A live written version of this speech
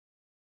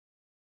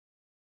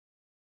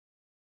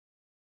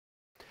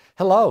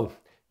Hello,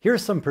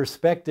 here's some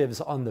perspectives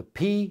on the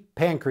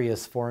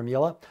Pancreas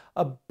formula,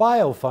 a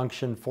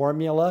biofunction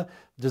formula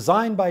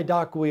designed by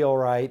Doc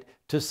Wheelwright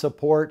to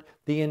support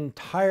the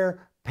entire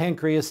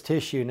pancreas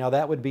tissue. Now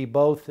that would be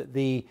both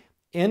the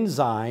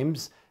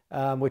enzymes,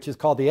 which is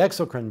called the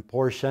exocrine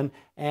portion,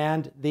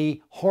 and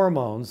the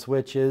hormones,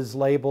 which is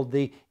labeled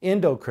the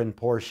endocrine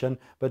portion.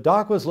 But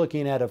Doc was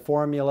looking at a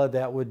formula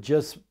that would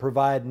just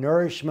provide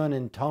nourishment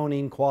and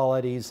toning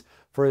qualities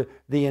for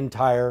the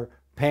entire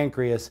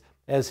pancreas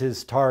as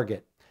his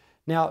target.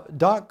 Now,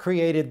 Doc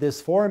created this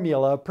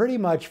formula pretty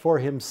much for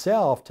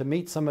himself to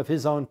meet some of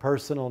his own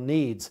personal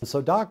needs. So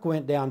Doc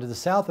went down to the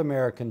South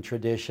American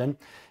tradition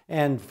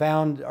and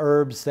found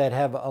herbs that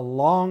have a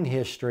long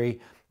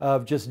history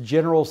of just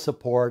general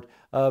support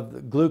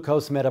of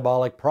glucose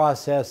metabolic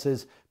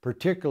processes,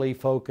 particularly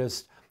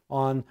focused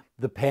on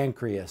the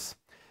pancreas.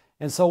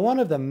 And so one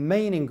of the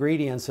main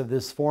ingredients of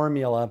this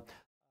formula,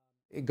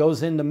 it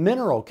goes in the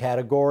mineral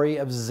category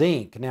of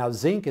zinc. Now,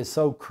 zinc is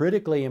so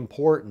critically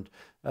important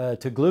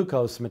to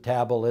glucose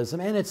metabolism,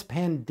 and it's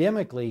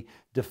pandemically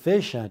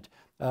deficient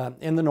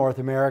in the North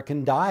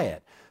American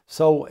diet.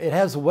 So it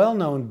has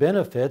well-known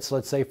benefits,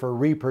 let's say for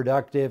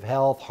reproductive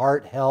health,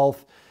 heart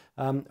health.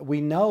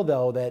 We know,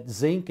 though, that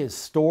zinc is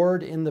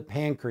stored in the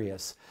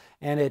pancreas,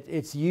 and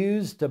it's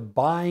used to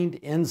bind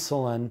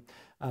insulin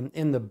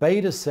in the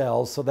beta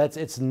cells, so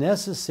it's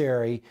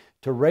necessary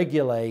to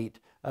regulate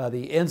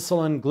the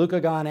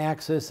insulin-glucagon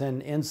axis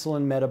and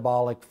insulin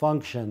metabolic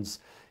functions.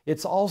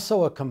 It's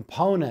also a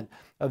component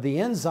of the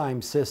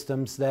enzyme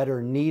systems that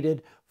are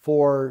needed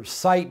for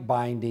site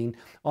binding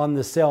on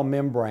the cell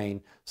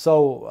membrane.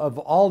 So of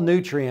all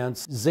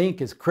nutrients,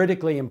 zinc is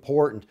critically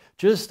important,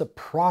 just the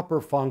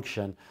proper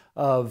function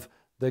of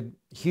the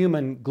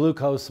human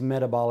glucose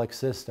metabolic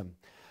system.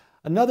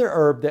 Another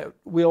herb that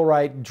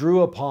Wheelwright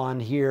drew upon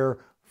here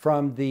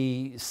from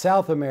the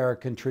South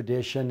American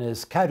tradition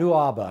is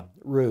catuaba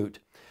root.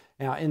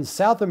 Now, in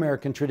South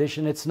American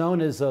tradition, it's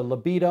known as a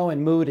libido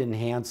and mood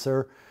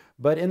enhancer,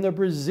 but in the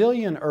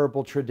Brazilian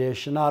herbal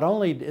tradition, not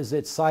only is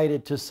it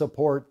cited to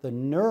support the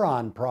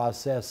neuron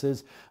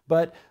processes,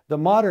 but the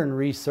modern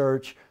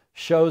research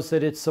shows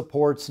that it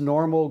supports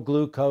normal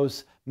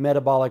glucose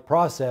metabolic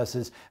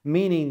processes,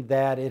 meaning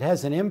that it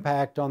has an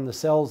impact on the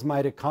cell's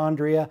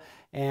mitochondria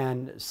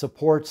and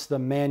supports the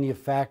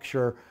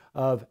manufacture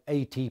of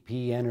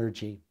ATP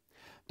energy.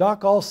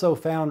 Doc also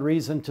found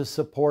reason to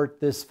support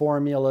this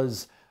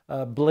formula's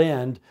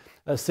blend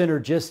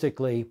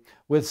synergistically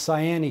with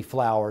cyane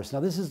flowers. Now,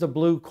 this is the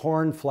blue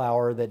corn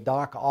flower that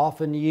Doc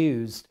often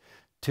used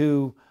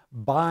to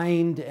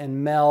bind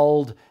and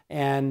meld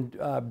and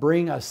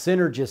bring a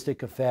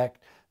synergistic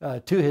effect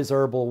to his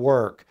herbal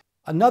work.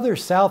 Another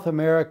South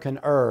American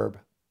herb,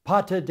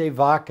 pata de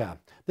vaca.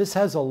 This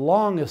has a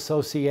long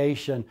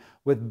association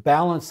with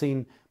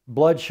balancing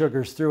blood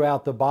sugars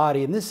throughout the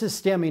body, and this is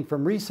stemming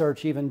from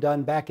research even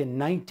done back in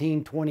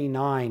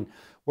 1929,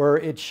 where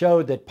it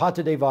showed that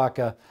pata de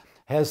vaca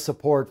has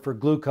support for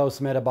glucose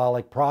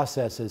metabolic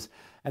processes.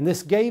 And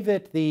this gave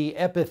it the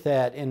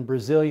epithet in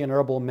Brazilian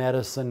herbal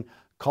medicine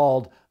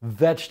called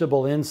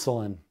vegetable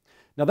insulin.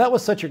 Now, that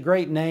was such a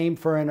great name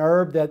for an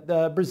herb that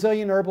the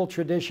Brazilian herbal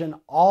tradition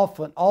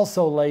often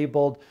also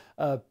labeled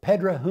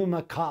pedra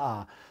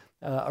humaca'a,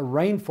 a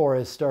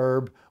rainforest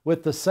herb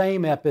with the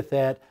same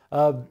epithet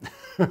of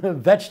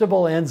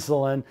vegetable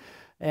insulin.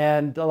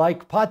 And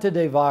like pata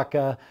de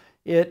vaca,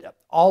 it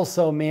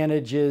also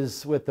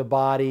manages with the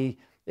body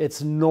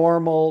its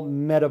normal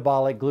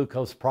metabolic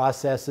glucose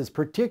processes,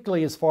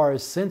 particularly as far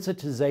as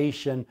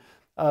sensitization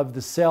of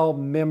the cell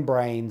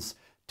membranes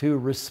to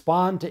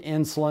respond to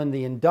insulin,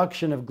 the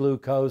induction of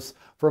glucose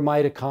for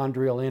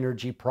mitochondrial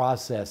energy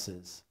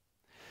processes.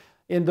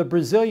 In the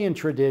Brazilian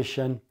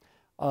tradition,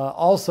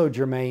 also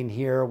germane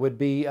here would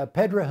be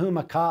pedra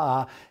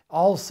humaca'a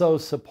also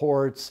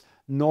supports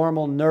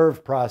normal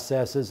nerve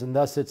processes, and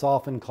thus it's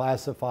often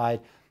classified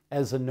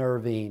as a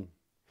nervine.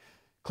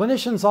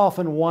 Clinicians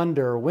often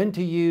wonder when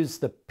to use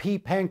the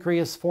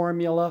Pancreas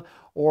formula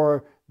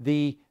or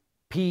the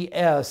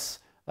PS,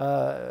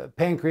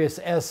 Pancreas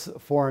S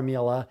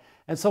formula.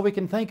 And so we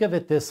can think of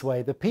it this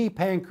way. The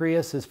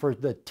Pancreas is for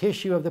the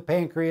tissue of the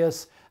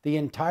pancreas, the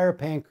entire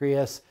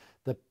pancreas,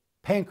 the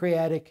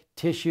pancreatic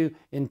tissue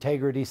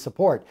integrity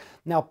support.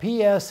 Now,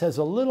 PS has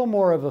a little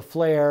more of a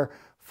flair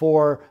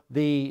for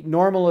the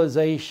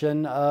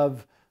normalization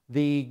of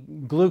the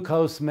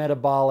glucose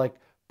metabolic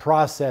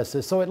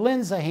processes. So it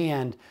lends a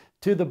hand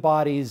to the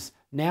body's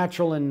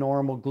natural and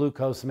normal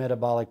glucose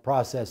metabolic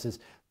processes.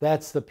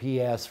 That's the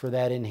PS for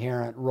that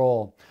inherent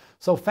role.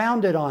 So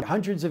founded on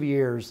hundreds of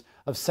years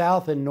of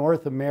South and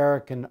North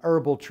American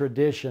herbal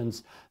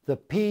traditions, the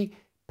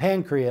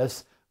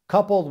Pancreas,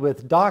 coupled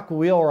with Doc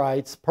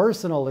Wheelwright's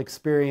personal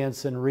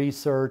experience and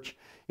research,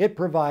 it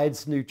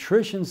provides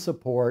nutrition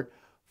support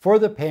for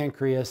the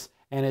pancreas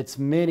and its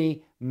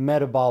many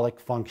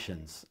metabolic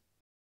functions.